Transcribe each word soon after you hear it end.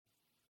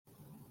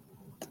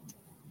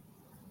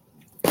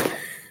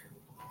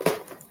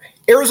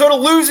Arizona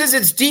loses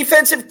its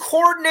defensive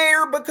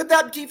coordinator, but could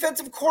that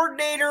defensive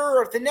coordinator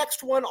or the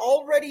next one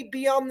already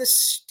be on the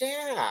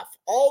staff?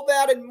 All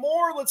that and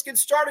more. Let's get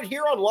started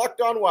here on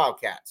Locked On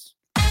Wildcats.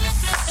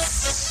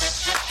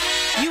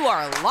 You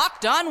are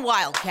Locked On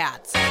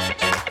Wildcats,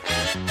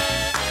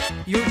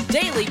 your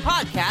daily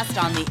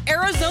podcast on the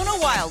Arizona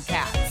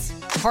Wildcats,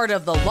 part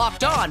of the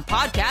Locked On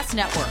Podcast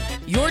Network,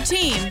 your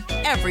team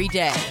every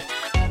day.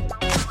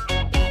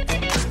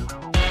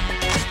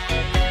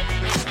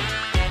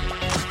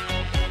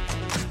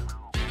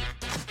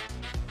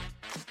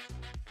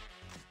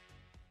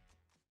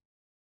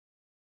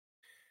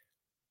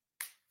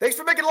 Thanks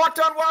for making Locked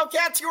On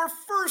Wildcats your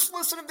first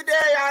listen of the day.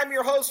 I'm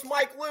your host,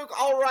 Mike Luke.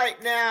 All right,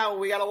 now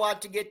we got a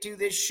lot to get to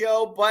this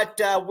show,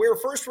 but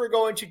we're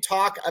going to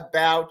talk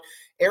about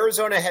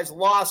Arizona has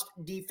lost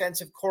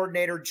defensive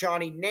coordinator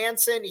Johnny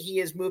Nansen. He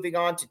is moving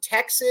on to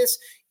Texas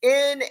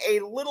in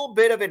a little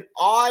bit of an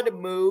odd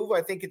move.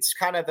 I think it's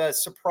kind of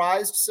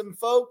surprised some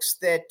folks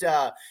that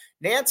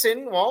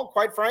Nansen, well,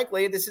 quite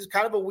frankly, this is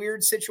kind of a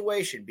weird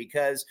situation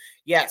because,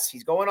 yes,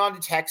 he's going on to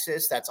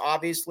Texas. That's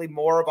obviously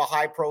more of a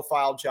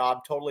high-profile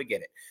job. Totally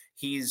get it.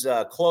 He's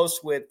close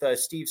with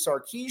Steve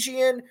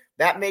Sarkisian.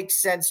 That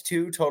makes sense,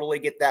 too. Totally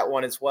get that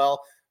one as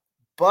well.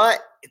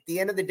 But at the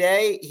end of the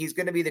day, he's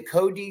going to be the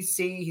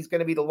co-DC. He's going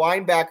to be the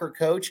linebacker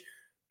coach.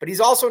 But he's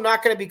also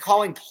not going to be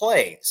calling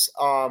plays.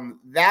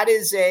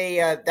 That's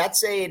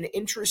an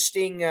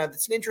interesting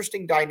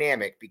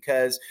dynamic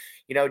because,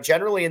 you know,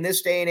 generally in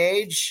this day and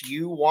age,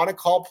 you want to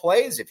call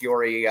plays if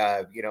you're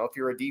a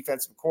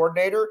defensive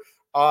coordinator.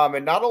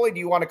 And not only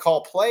do you want to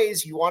call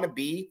plays, you want to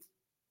be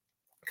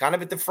kind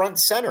of at the front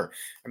center.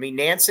 I mean,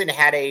 Nansen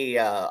had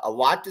a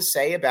lot to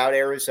say about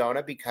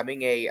Arizona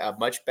becoming a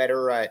much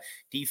better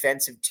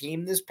defensive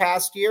team this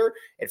past year.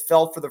 It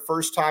felt for the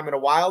first time in a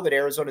while that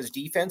Arizona's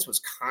defense was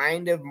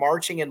kind of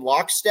marching in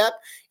lockstep.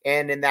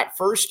 And in that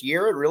first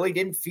year, it really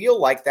didn't feel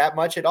like that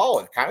much at all.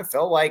 It kind of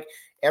felt like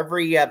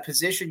every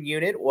position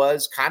unit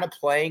was kind of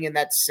playing in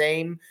that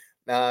same,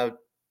 not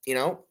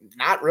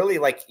really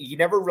like you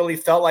never really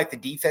felt like the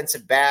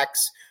defensive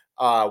backs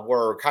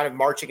were kind of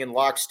marching in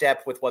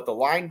lockstep with what the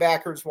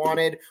linebackers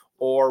wanted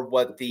or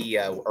what the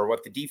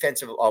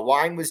defensive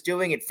line was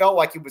doing. It felt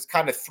like it was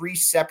kind of three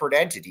separate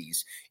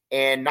entities.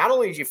 And not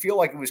only did you feel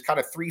like it was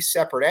kind of three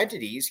separate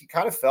entities, you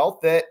kind of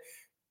felt that,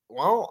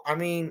 well, I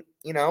mean,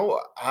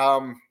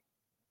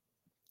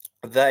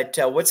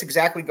 what's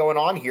exactly going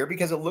on here,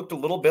 because it looked a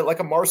little bit like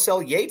a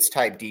Marcel Yates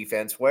type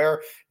defense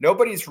where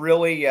nobody's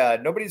really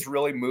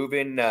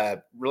moving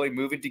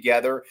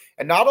together.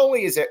 And not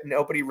only is it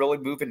nobody really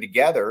moving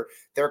together,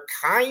 they're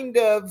kind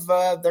of,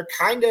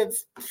 again,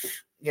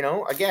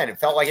 it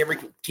felt like every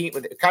team,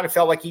 it kind of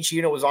felt like each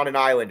unit was on an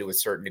island to a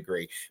certain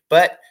degree.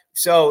 But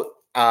so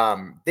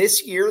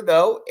this year,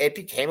 though, it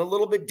became a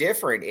little bit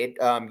different.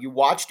 You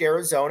watched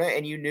Arizona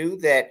and you knew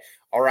that,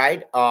 all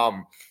right,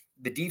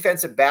 the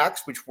defensive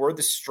backs, which were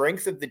the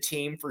strength of the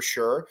team for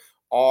sure,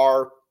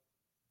 are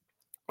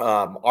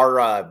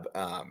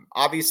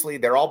obviously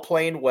they're all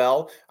playing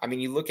well. I mean,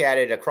 you look at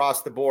it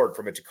across the board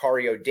from a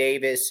Tacario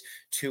Davis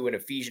to an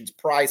Ephesians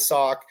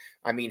Prysock.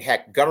 I mean,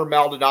 heck, Gunnar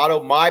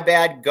Maldonado, my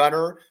bad,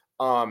 Gunnar,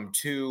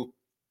 to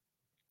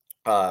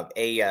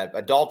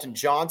a Dalton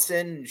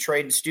Johnson,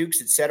 Traden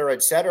Stukes, et cetera,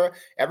 et cetera.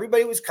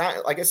 Everybody was kind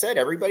of, like I said,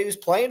 everybody was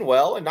playing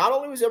well. And not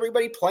only was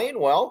everybody playing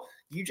well,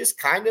 you just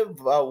kind of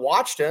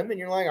watched them and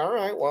you're like, all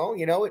right, well,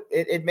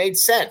 it made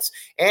sense.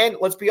 And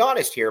let's be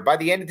honest here, by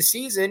the end of the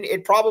season,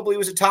 it probably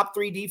was a top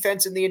three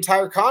defense in the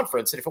entire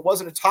conference. And if it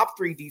wasn't a top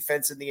three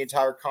defense in the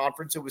entire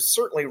conference, it was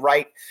certainly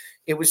right.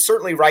 It was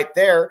certainly right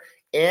there.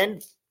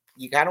 And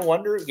you kind of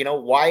wonder,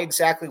 why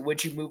exactly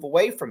would you move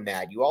away from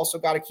that? You also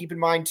got to keep in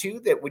mind, too,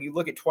 that when you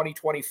look at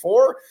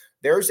 2024,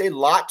 there's a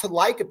lot to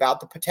like about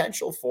the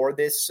potential for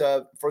this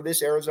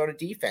Arizona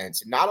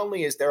defense. And not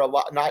only is there a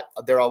lot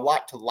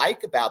to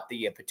like about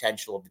the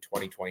potential of the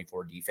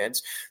 2024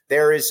 defense,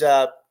 there is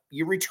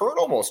you return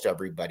almost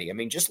everybody. I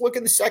mean, just look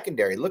in the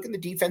secondary, look in the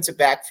defensive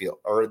backfield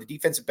or the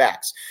defensive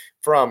backs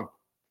from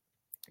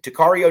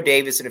Tacario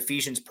Davis and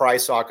Ephesians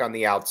Prysock on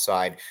the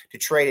outside to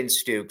Traden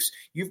Stukes.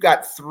 You've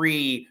got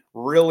three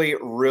really,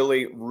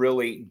 really,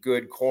 really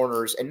good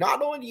corners. And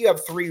not only do you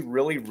have three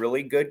really,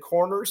 really good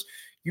corners,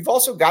 you've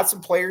also got some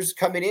players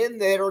coming in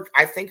that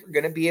I think are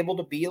going to be able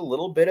to be a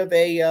little bit of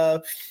a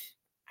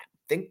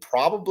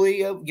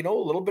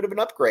little bit of an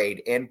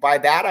upgrade. And by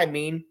that, I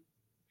mean,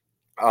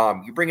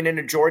 you're bringing in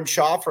a Jordan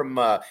Shaw from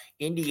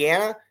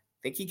Indiana.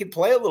 Think he can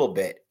play a little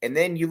bit. And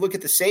then you look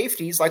at the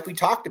safeties, like we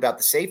talked about.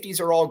 The safeties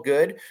are all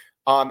good.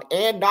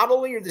 And not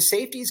only are the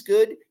safeties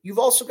good, you've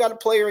also got a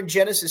player in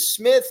Genesis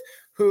Smith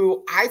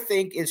who I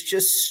think is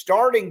just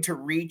starting to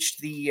reach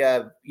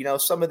the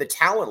some of the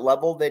talent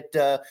level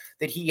that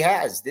he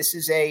has. This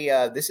is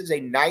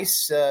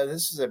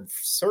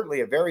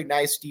certainly a very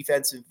nice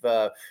defensive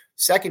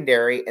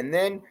secondary. And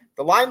then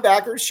the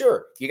linebackers,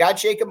 sure, you got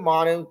Jacob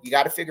Manu. You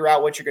got to figure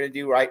out what you're going to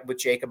do right with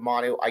Jacob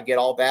Manu. I get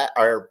all that,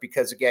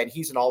 because again,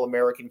 he's an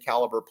All-American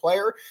caliber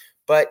player.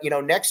 But,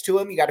 next to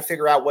him, you got to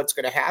figure out what's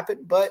going to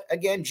happen. But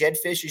again, Jed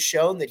Fish has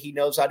shown that he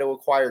knows how to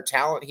acquire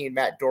talent. He and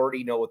Matt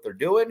Doherty know what they're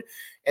doing.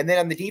 And then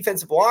on the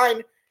defensive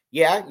line,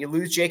 yeah, you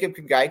lose Jacob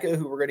Kongaika,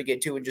 who we're going to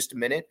get to in just a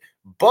minute.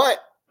 But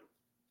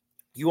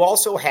you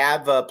also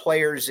have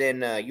players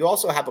in a Tia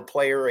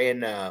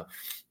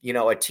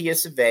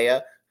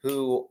Savea,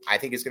 who I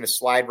think is going to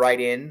slide right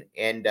in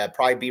and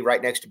probably be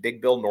right next to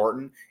Big Bill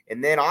Norton.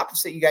 And then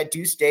opposite, you got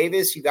Deuce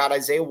Davis, you got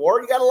Isaiah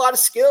Ward, you got a lot of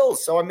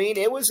skills. So, I mean,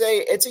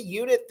 it's a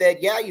unit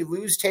that, yeah, you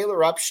lose Taylor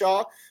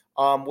Upshaw,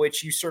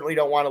 which you certainly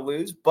don't want to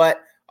lose.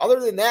 But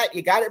other than that,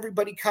 you got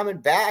everybody coming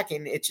back.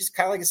 And it's just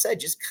kind of, like I said,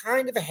 just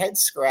kind of a head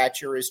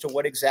scratcher as to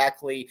what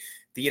exactly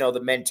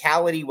the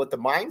mentality, what the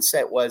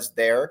mindset was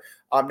there.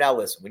 Now,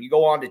 listen, when you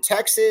go on to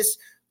Texas,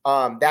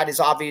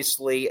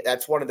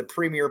 that's one of the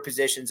premier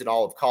positions in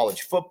all of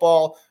college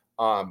football.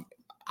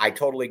 I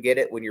totally get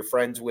it when you're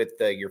friends with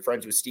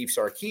Steve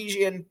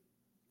Sarkisian,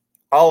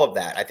 all of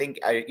that. I think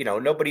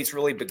nobody's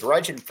really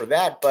begrudging for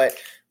that, but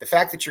the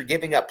fact that you're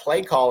giving up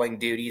play calling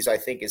duties, I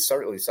think, is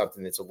certainly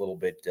something that's a little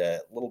bit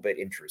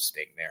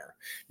interesting there.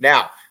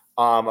 Now,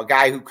 a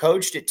guy who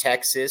coached at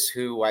Texas,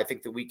 who I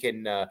think that we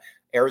can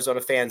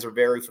Arizona fans are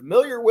very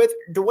familiar with,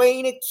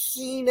 Dwayne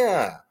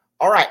Aquina.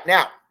 All right,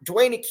 now,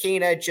 Dwayne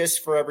Aquina,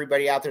 just for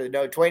everybody out there to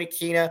know, Dwayne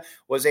Aquina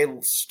was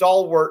a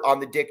stalwart on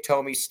the Dick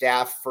Tomey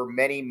staff for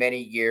many, many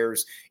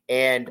years,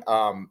 and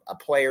a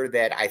player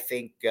that I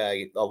think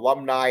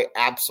alumni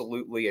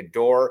absolutely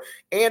adore,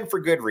 and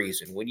for good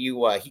reason. When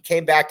he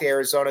came back to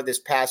Arizona this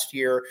past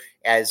year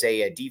as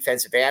a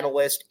defensive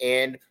analyst,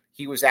 and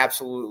he was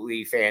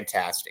absolutely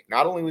fantastic.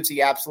 Not only was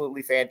he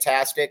absolutely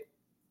fantastic,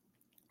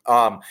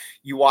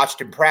 you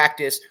watched him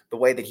practice, the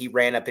way that he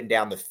ran up and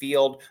down the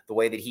field, the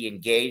way that he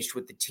engaged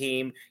with the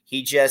team.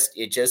 It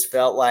just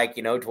felt like,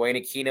 Dwayne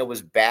Aquina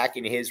was back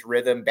in his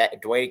rhythm.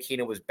 Dwayne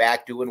Aquina was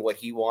back doing what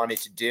he wanted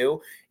to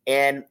do.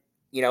 And,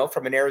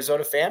 from an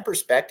Arizona fan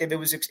perspective, it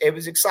was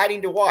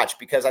exciting to watch,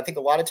 because I think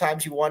a lot of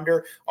times you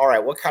wonder, all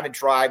right, what kind of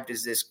drive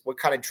does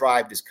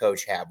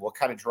coach have? What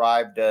kind of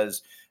drive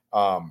does,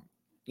 and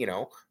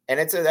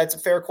that's a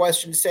fair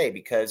question to say,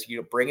 because,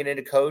 bringing in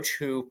a coach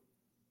who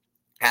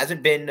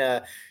hasn't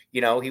been,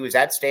 he was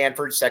at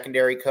Stanford,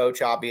 secondary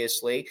coach,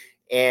 obviously,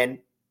 and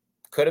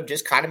could have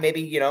just kind of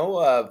maybe,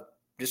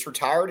 just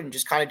retired and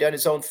just kind of done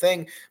his own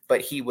thing.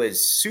 But he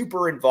was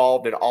super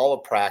involved in all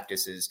of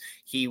practices.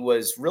 He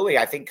was really,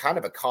 I think, kind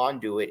of a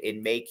conduit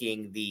in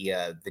making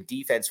the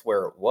defense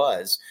where it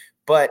was.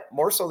 But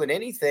more so than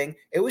anything,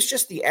 it was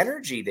just the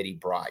energy that he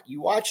brought.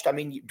 You watched,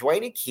 Dwayne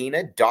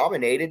Aquina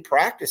dominated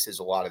practices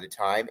a lot of the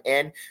time.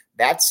 And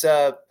that's,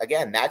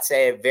 again, that's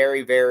a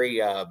very,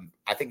 very, I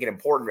think, an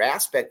important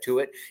aspect to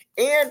it.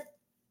 And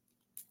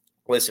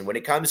listen, when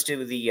it comes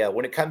to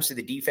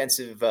the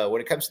defensive,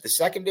 when it comes to the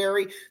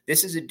secondary,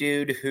 this is a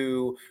dude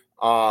who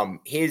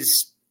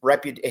his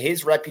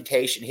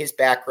reputation, his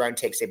background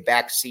takes a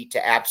backseat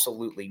to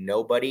absolutely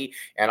nobody.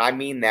 And I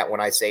mean that when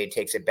I say it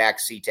takes a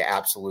backseat to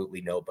absolutely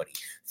nobody.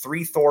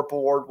 3 Thorpe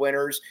Award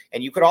winners.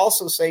 And you could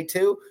also say,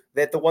 too,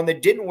 that the one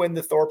that didn't win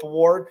the Thorpe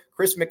Award,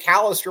 Chris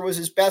McAllister, was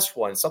his best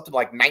one. Something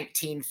like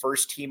 19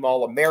 first-team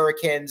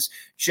All-Americans.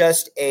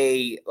 Just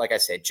an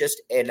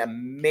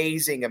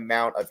amazing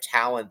amount of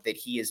talent that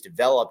he has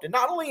developed. And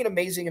not only an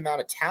amazing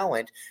amount of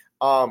talent,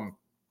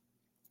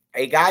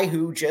 a guy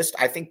who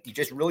I think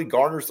really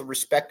garners the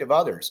respect of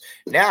others.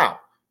 Now,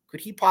 could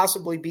he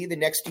possibly be the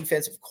next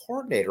defensive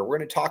coordinator? We're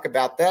going to talk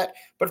about that.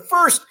 But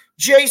first,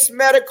 Jace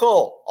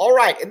Medical. All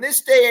right, in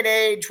this day and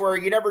age where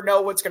you never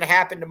know what's going to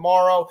happen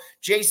tomorrow,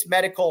 Jace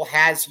Medical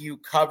has you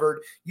covered.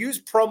 Use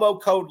promo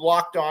code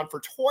LOCKEDON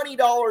for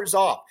 $20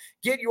 off.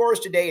 Get yours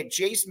today at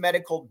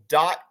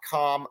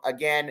jacemedical.com.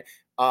 Again,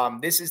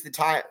 this is the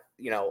time.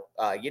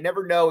 You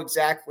never know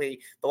exactly.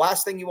 The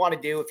last thing you want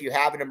to do if you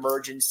have an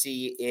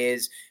emergency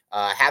is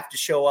have to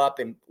show up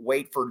and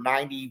wait for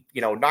 90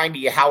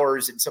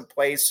 hours in some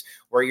place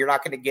where you're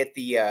not going to get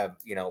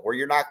where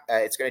you're not,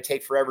 it's going to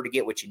take forever to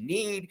get what you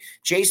need.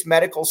 Jace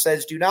Medical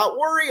says, do not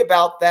worry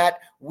about that.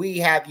 We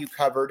have you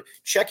covered.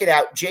 Check it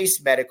out.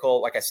 Jace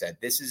Medical. Like I said,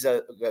 this is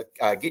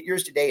get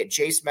yours today at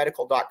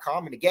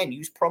jacemedical.com. And again,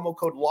 use promo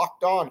code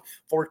Locked On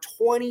for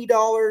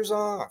 $20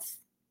 off.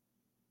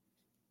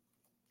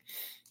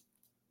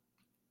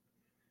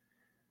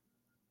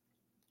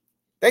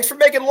 Thanks for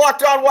making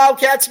Locked On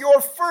Wildcats your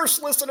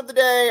first listen of the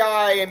day.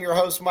 I am your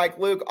host, Mike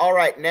Luke. All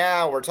right,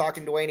 now we're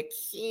talking Dwayne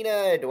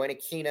Aquina.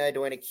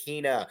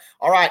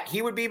 All right,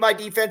 he would be my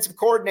defensive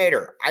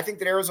coordinator. I think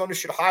that Arizona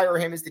should hire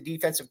him as the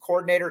defensive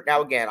coordinator.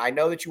 Now, again, I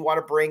know that you want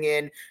to bring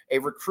in a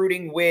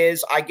recruiting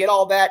whiz. I get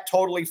all that.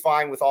 Totally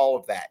fine with all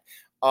of that.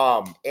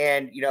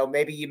 And,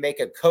 maybe you make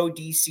a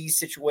co-DC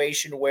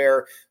situation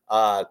where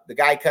the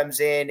guy comes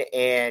in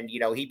and,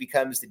 he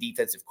becomes the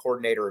defensive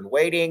coordinator in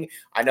waiting.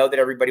 I know that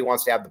everybody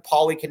wants to have the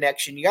Pauly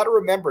connection. You got to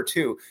remember,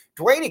 too,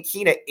 Dwayne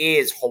Aquina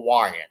is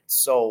Hawaiian.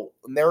 So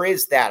there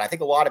is that. I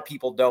think a lot of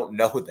people don't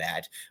know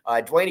that.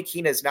 Dwayne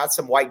Aquina is not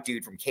some white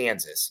dude from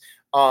Kansas.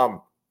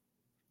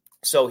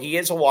 So he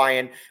is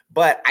Hawaiian,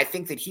 but I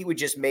think that he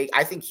just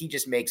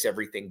makes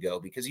everything go,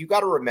 because you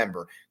got to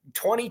remember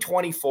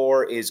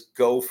 2024 is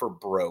go for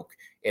broke,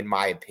 in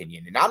my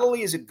opinion. And not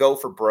only is it go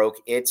for broke,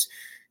 it's,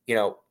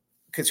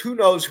 because who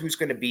knows who's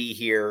going to be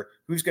here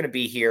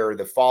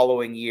the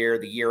following year,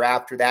 the year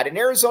after that. And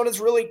Arizona's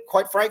really,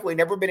 quite frankly,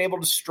 never been able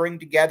to string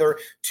together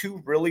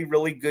two really,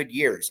 really good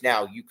years.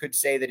 Now, you could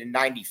say that in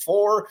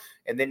 94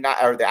 and then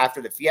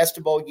after the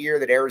Fiesta Bowl year,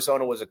 that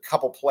Arizona was a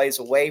couple plays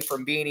away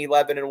from being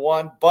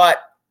 11-1.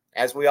 But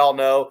as we all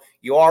know,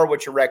 you are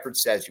what your record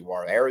says you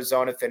are.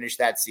 Arizona finished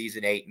that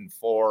season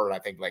 8-4, and I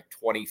think like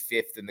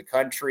 25th in the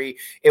country.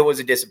 It was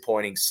a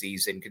disappointing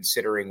season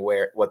considering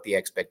what the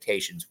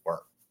expectations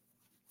were.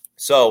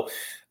 So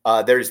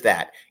there's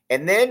that.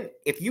 And then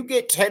if you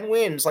get 10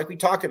 wins, like we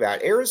talked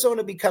about,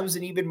 Arizona becomes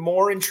an even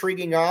more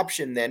intriguing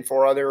option then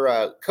for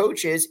other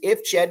coaches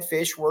if Jedd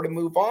Fisch were to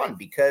move on.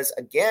 Because,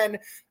 again,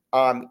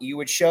 you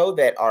would show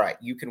that, all right,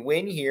 you can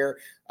win here.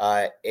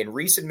 In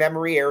recent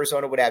memory,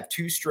 Arizona would have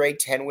 2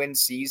 straight 10-win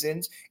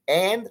seasons.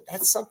 And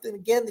that's something,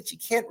 again, that you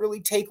can't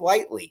really take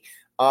lightly,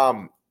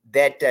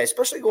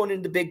 especially going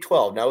into the Big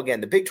 12. Now, again,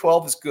 the Big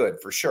 12 is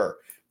good for sure.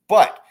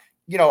 But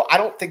I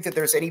don't think that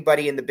there's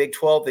anybody in the Big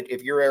 12 that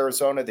if you're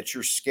Arizona that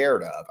you're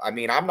scared of. I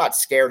mean, I'm not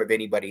scared of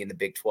anybody in the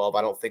Big 12.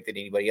 I don't think that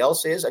anybody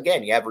else is.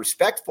 Again, you have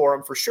respect for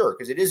them for sure,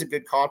 because it is a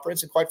good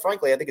conference. And quite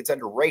frankly, I think it's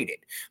underrated.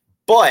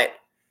 But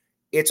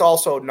it's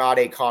also not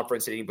a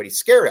conference that anybody's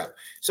scared of.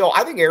 So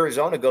I think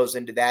Arizona goes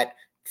into that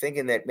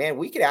thinking that, man,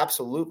 we could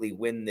absolutely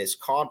win this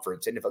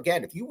conference. And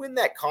if you win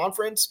that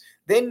conference,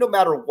 then no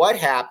matter what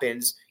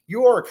happens,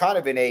 you're kind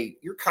of in a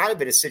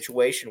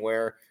situation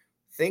where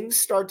things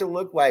start to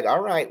look like,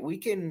 all right, we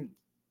can,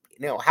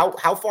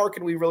 how far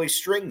can we really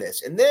string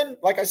this? And then,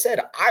 like I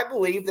said, I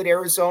believe that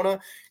Arizona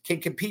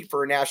can compete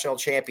for a national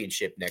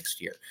championship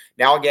next year.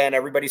 Now, again,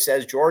 everybody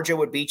says Georgia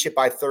would beat you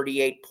by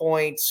 38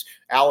 points,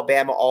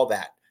 Alabama, all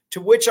that, to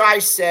which I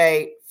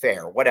say,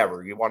 fair,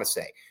 whatever you want to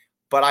say.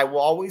 But I will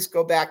always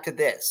go back to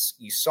this.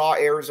 You saw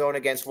Arizona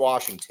against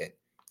Washington,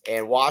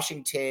 and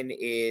Washington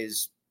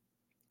is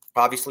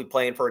obviously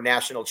playing for a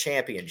national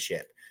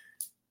championship.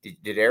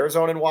 Did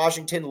Arizona and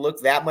Washington look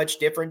that much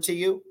different to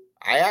you?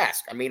 I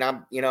ask. I mean,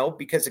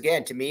 because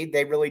again, to me,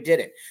 they really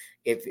didn't.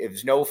 If it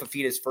was Noah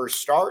Fafita's first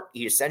start,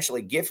 he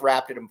essentially gift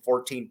wrapped him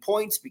 14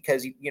 points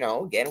because,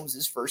 again, it was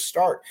his first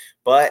start.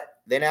 But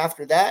then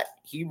after that,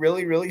 he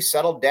really, really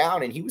settled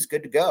down and he was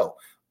good to go.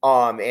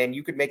 And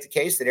you could make the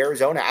case that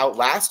Arizona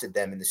outlasted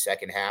them in the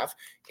second half.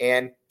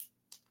 And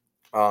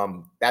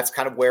that's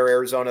kind of where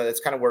Arizona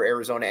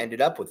ended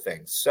up with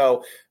things.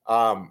 So,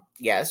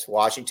 yes,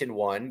 Washington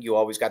won. You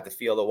always got the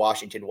feel that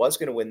Washington was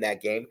going to win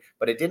that game,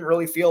 but it didn't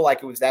really feel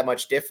like it was that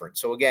much different.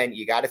 So again,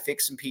 you got to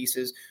fix some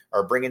pieces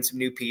or bring in some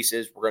new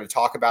pieces. We're going to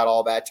talk about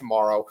all that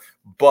tomorrow,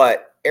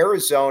 but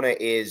Arizona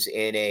is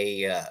in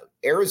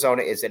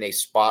a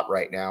spot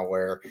right now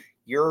where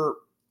you're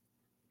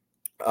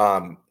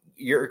kind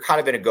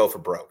of in a go for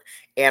broke.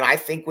 And I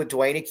think with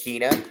Dwayne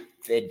Aquina,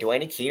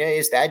 Dwayne Aquina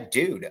is that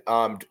dude.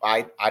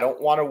 I don't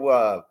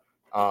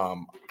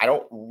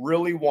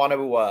really want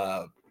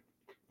to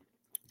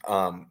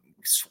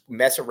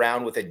mess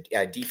around with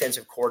a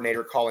defensive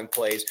coordinator calling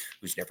plays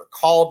who's never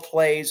called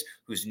plays,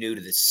 who's new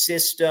to the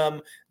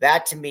system.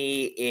 That to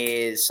me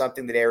is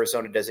something that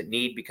Arizona doesn't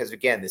need, because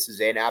again, this is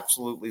an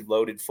absolutely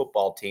loaded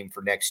football team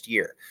for next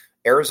year.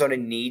 Arizona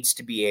needs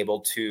to be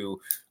able to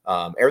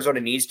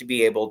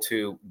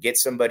get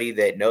somebody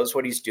that knows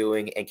what he's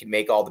doing and can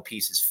make all the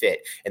pieces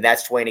fit. And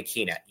that's Dwayne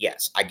Aquina.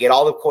 Yes, I get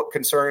all the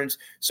concerns.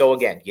 So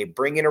again, you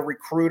bring in a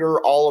recruiter,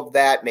 all of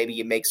that. Maybe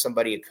you make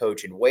somebody a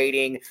coach in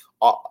waiting,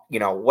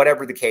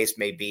 whatever the case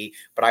may be.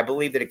 But I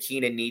believe that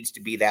Aquina needs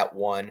to be that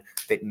one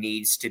that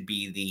needs to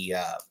be the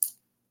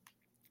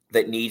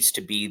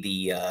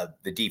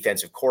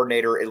defensive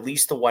coordinator, at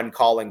least the one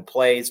calling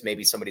plays.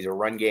 Maybe somebody's a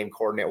run game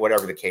coordinator,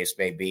 whatever the case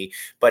may be.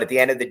 But at the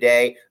end of the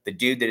day, the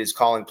dude that is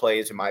calling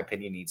plays, in my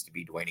opinion, needs to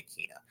be Dwayne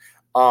Aquina.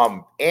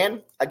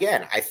 And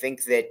again, I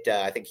think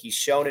he's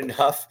shown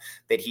enough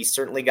that he's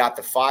certainly got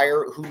the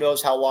fire. Who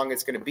knows how long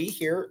it's going to be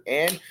here?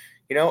 And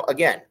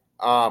again,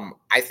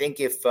 I think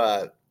if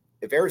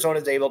Arizona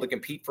is able to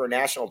compete for a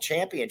national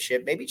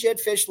championship, maybe Jedd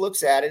Fisch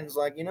looks at it and is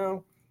like,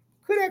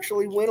 could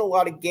actually win a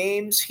lot of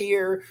games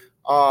here.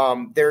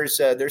 There's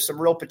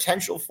some real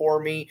potential for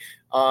me.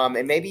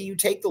 And maybe you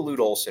take the Lute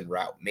Olson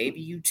route.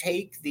 Maybe you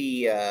take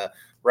the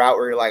route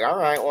where you're like, all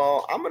right,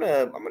 well, I'm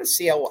gonna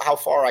see how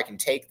far I can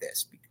take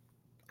this.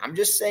 I'm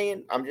just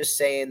saying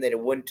that it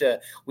wouldn't.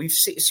 We've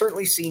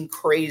certainly seen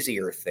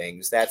crazier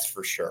things, that's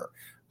for sure.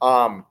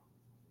 And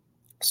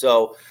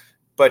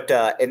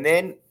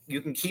then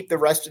you can keep the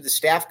rest of the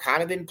staff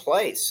kind of in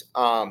place.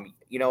 Again,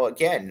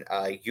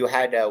 you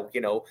had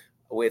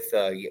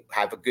you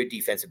have a good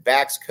defensive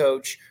backs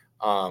coach.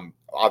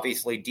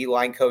 Obviously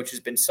D-line coach has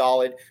been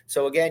solid.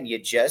 So again, you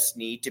just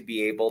need to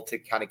be able to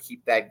kind of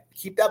keep that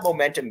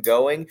momentum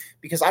going,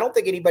 because I don't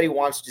think anybody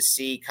wants to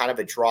see kind of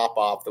a drop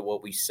off of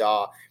what we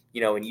saw,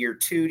 in year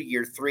 2 to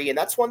year 3. And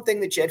that's one thing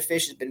that Jedd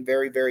Fisch has been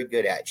very, very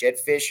good at. Jedd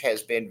Fisch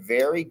has been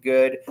very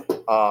good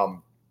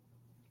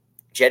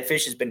Jedd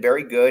Fisch has been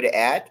very good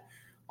at,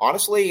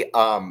 honestly,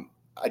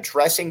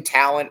 addressing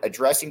talent,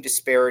 addressing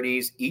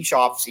disparities each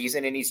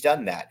offseason, and he's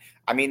done that.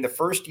 I mean, the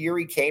first year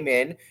he came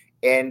in,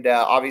 and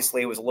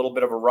obviously it was a little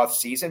bit of a rough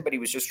season, but he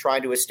was just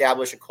trying to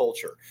establish a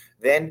culture.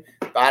 Then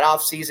that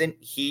offseason,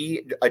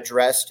 he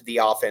addressed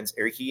the offense,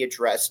 or he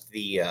addressed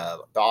the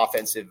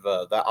offensive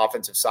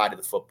side of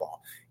the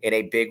football in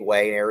a big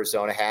way. And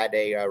Arizona had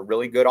a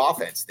really good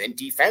offense. Then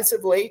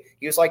defensively,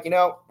 he was like,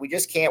 we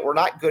just can't. We're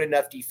not good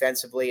enough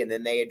defensively. And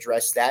then they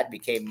addressed that,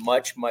 became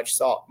much more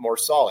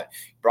solid.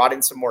 Brought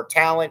in some more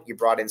talent. You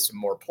brought in some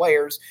more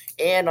players,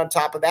 and on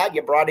top of that,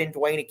 you brought in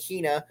Dwayne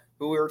Aquina,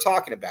 who we were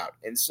talking about,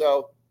 and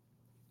so.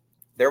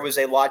 There was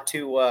a lot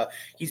to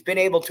he's been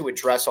able to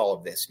address all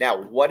of this.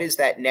 Now, what is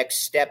that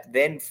next step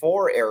then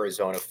for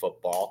Arizona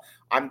football?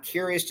 I'm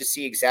curious to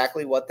see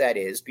exactly what that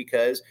is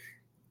because,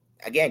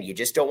 again, you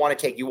just don't want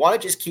to you want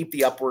to just keep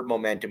the upward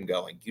momentum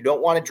going. You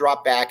don't want to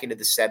drop back into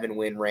the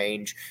 7-win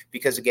range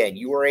because, again,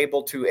 you were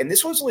able to, and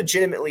this was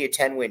legitimately a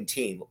 10-win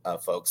team,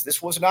 folks.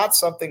 This was not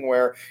something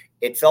where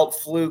it felt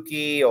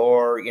fluky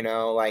or,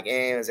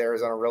 is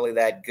Arizona really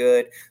that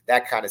good?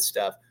 That kind of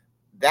stuff.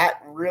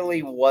 That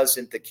really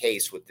wasn't the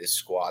case with this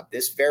squad.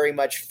 This very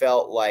much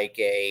felt like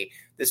a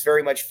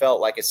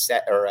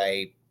set or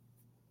a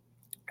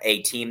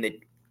team that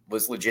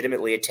was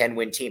legitimately a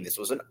 10-win team. This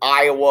was an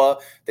Iowa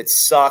that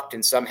sucked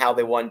and somehow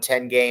they won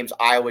 10 games.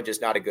 Iowa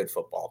just not a good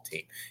football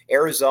team.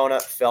 Arizona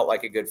felt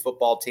like a good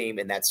football team,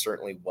 and that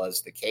certainly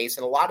was the case.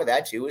 And a lot of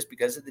that too is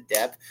because of the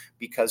depth,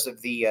 because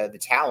of the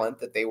talent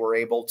that they were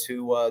able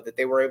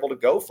to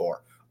go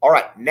for. All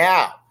right,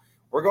 now.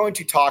 We're going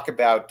to talk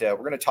about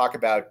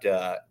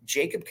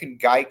Jacob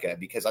Kongaika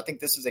because I think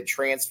this is a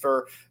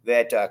transfer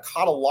that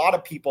caught a lot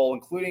of people,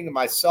 including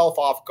myself,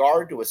 off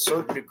guard to a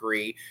certain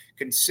degree,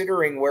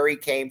 considering where he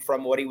came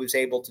from, what he was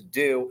able to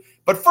do.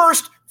 But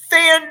first,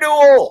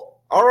 FanDuel.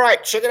 All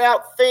right, check it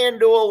out,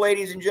 FanDuel,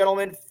 ladies and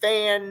gentlemen,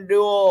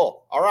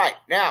 FanDuel. All right,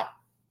 now,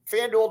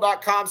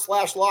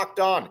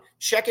 FanDuel.com/lockedon.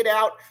 Check it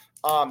out.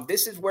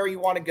 This is where you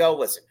want to go.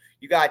 Listen,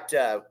 you got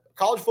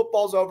college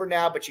football's over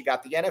now, but you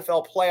got the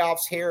NFL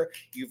playoffs here.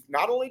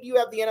 Not only do you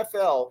have the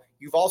NFL,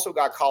 you've also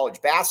got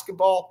college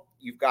basketball.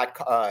 You've got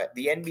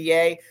the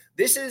NBA.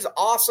 This is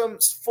awesome,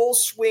 full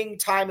swing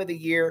time of the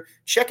year.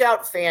 Check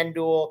out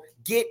FanDuel.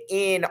 Get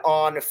in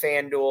on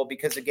FanDuel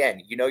because,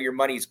 again, your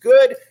money's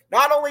good.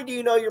 Not only do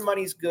you know your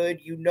money's good,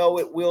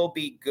 it will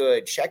be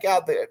good. Check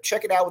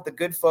it out with the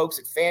good folks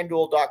at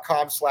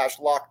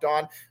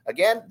FanDuel.com/lockedon.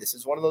 Again, this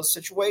is one of those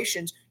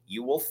situations.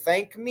 You will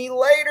thank me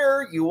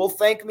later.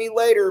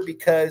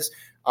 Because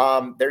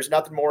there's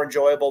nothing more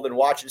enjoyable than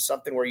watching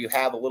something where you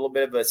have a little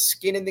bit of a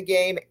skin in the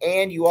game,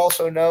 and you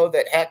also know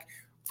that, heck,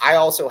 I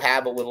also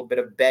have a little bit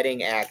of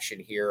betting action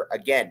here.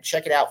 Again,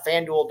 check it out,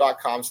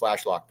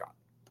 FanDuel.com/lockedon.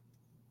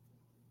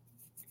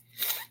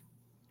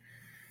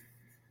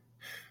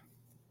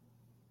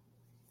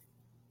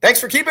 Thanks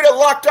for keeping it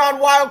locked on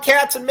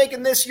Wildcats and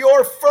making this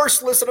your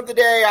first listen of the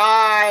day.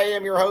 I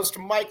am your host,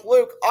 Mike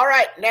Luke. All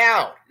right,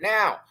 now.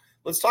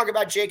 Let's talk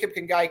about Jacob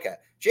Kongaika.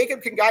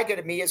 Jacob Kongaika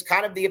to me is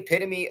kind of the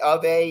epitome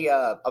of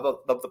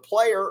the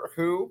player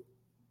who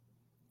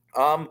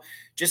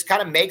just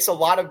kind of makes a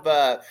lot of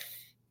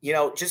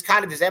just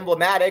kind of is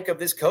emblematic of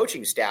this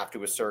coaching staff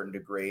to a certain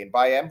degree. And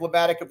by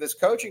emblematic of this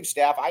coaching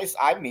staff,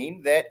 I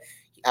mean that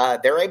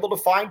they're able to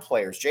find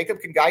players. Jacob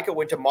Kongaika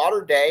went to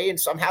Mater Dei and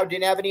somehow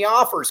didn't have any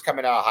offers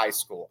coming out of high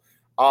school.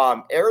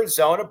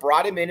 Arizona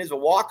brought him in as a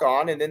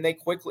walk-on, and then they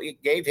quickly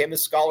gave him a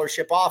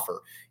scholarship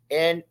offer.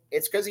 And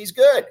it's because he's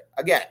good.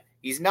 Again,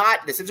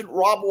 this isn't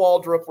Rob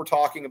Waldrop we're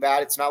talking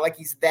about. It's not like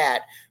he's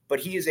that, but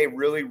he is a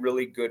really,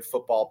 really good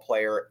football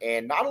player.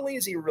 And not only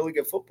is he a really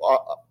good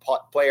football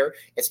player,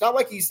 it's not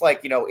like he's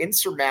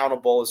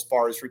insurmountable as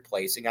far as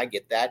replacing. I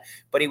get that.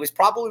 But he was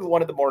probably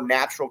one of the more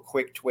natural,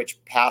 quick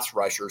twitch pass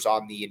rushers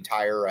on the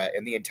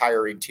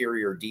entire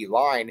interior D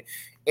line.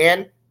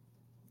 And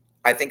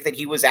I think that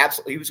he was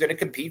going to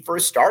compete for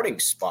a starting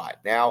spot.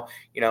 Now,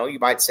 you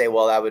might say,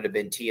 well, that would have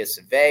been Tia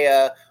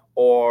Savea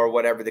or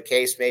whatever the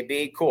case may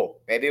be. Cool.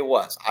 Maybe it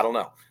was. I don't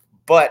know.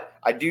 But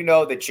I do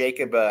know that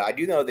Jacob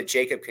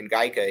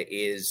Kongaika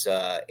is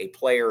a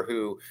player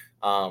who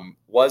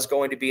was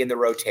going to be in the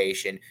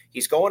rotation.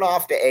 He's going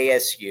off to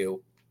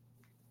ASU.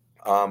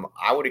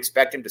 I would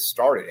expect him to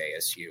start at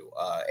ASU.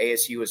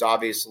 ASU is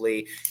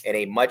obviously in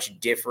a much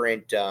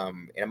different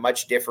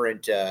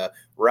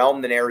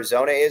realm than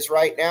Arizona is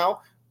right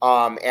now.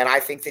 And I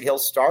think that he'll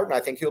start, and I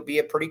think he'll be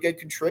a pretty good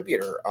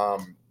contributor.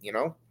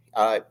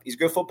 He's a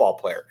good football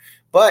player.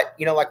 But,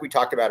 like we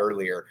talked about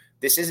earlier,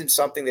 this isn't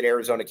something that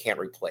Arizona can't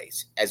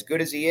replace. As good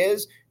as he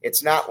is,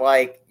 it's not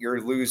like you're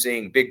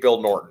losing Big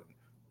Bill Norton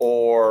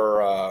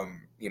or,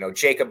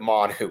 Jacob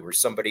Manu or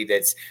somebody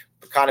that's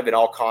kind of an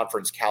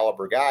all-conference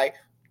caliber guy.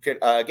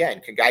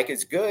 Again, Kongaika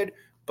is good,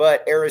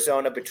 but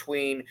Arizona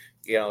between,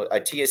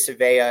 Tia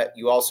Savea,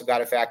 you also got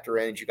to factor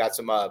in that you got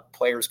some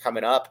players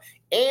coming up.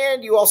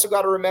 And you also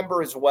got to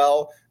remember as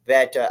well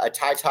that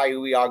Taitai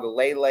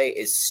Uiagalelei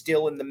is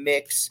still in the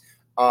mix.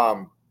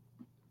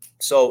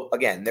 So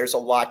again, there's a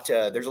lot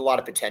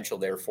of potential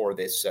there for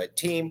this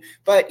team,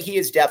 but he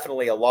is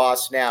definitely a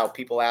loss. Now,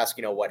 people ask,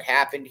 what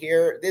happened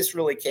here? This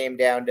really came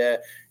down to,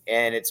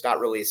 and it's not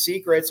really a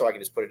secret, so I can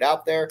just put it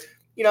out there.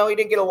 He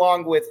didn't get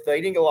along with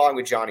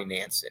Johnny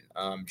Nansen.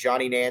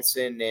 Johnny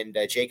Nansen and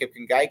Jacob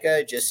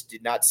Kongaika just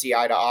did not see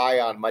eye to eye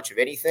on much of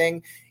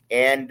anything,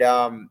 and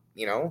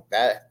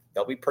that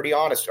they'll be pretty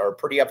honest or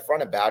pretty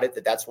upfront about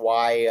it. That's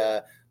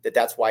why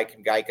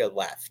Kongaika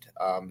left.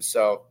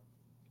 So.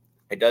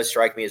 It does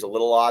strike me as a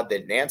little odd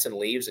that Nansen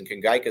leaves and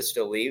Kongaika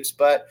still leaves,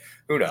 but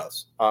who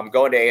knows?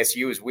 Going to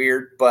ASU is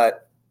weird,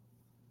 but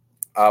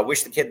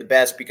wish the kid the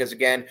best because,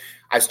 again,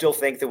 I still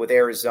think that with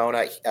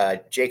Arizona,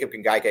 Jacob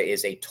Kongaika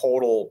is a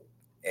total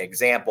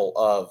example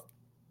of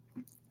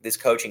this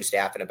coaching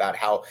staff and about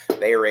how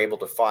they are able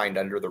to find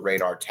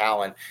under-the-radar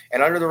talent.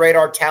 And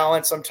under-the-radar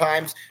talent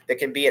sometimes that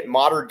can be at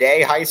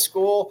modern-day high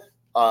school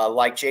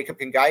like Jacob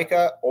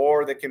Kongaika,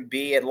 or that can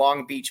be at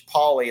Long Beach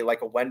Poly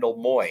like a Wendell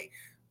Moy.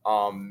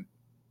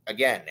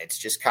 Again, it's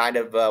just kind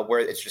of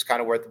where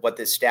what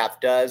this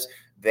staff does.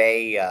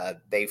 They're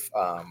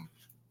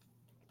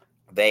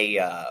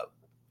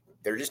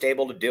just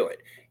able to do it.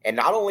 And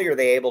not only are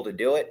they able to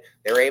do it,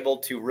 they're able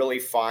to really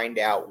find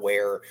out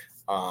where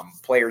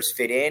players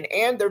fit in,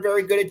 and they're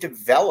very good at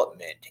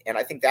development. And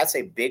I think that's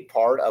a big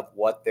part of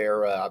what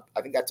they're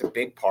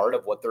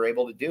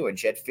able to do. And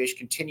Jed Fish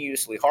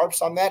continuously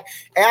harps on that,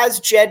 as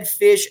Jed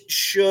Fish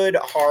should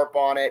harp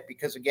on it,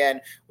 because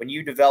again, when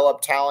you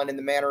develop talent in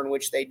the manner in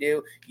which they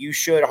do, you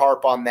should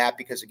harp on that,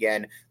 because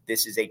again,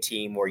 this is a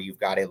team where you've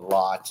got a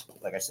lot,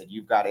 like I said,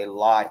 you've got a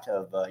lot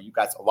of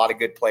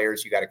good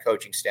players. You got a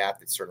coaching staff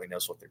that certainly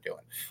knows what they're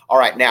doing. All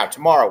right, now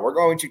tomorrow we're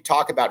going to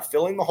talk about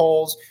filling the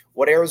holes,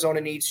 what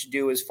Arizona needs to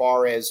do as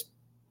far as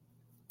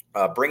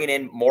bringing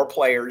in more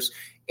players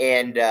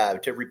and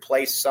to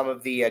replace some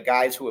of the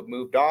guys who have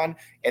moved on.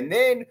 And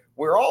then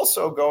we're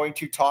also going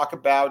to talk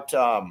about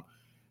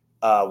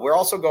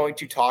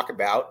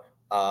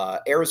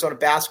Arizona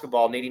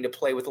basketball needing to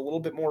play with a little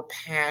bit more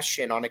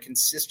passion on a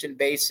consistent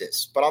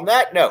basis. But on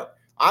that note,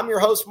 I'm your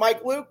host,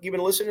 Mike Luke. You've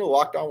been listening to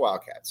Locked On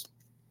Wildcats.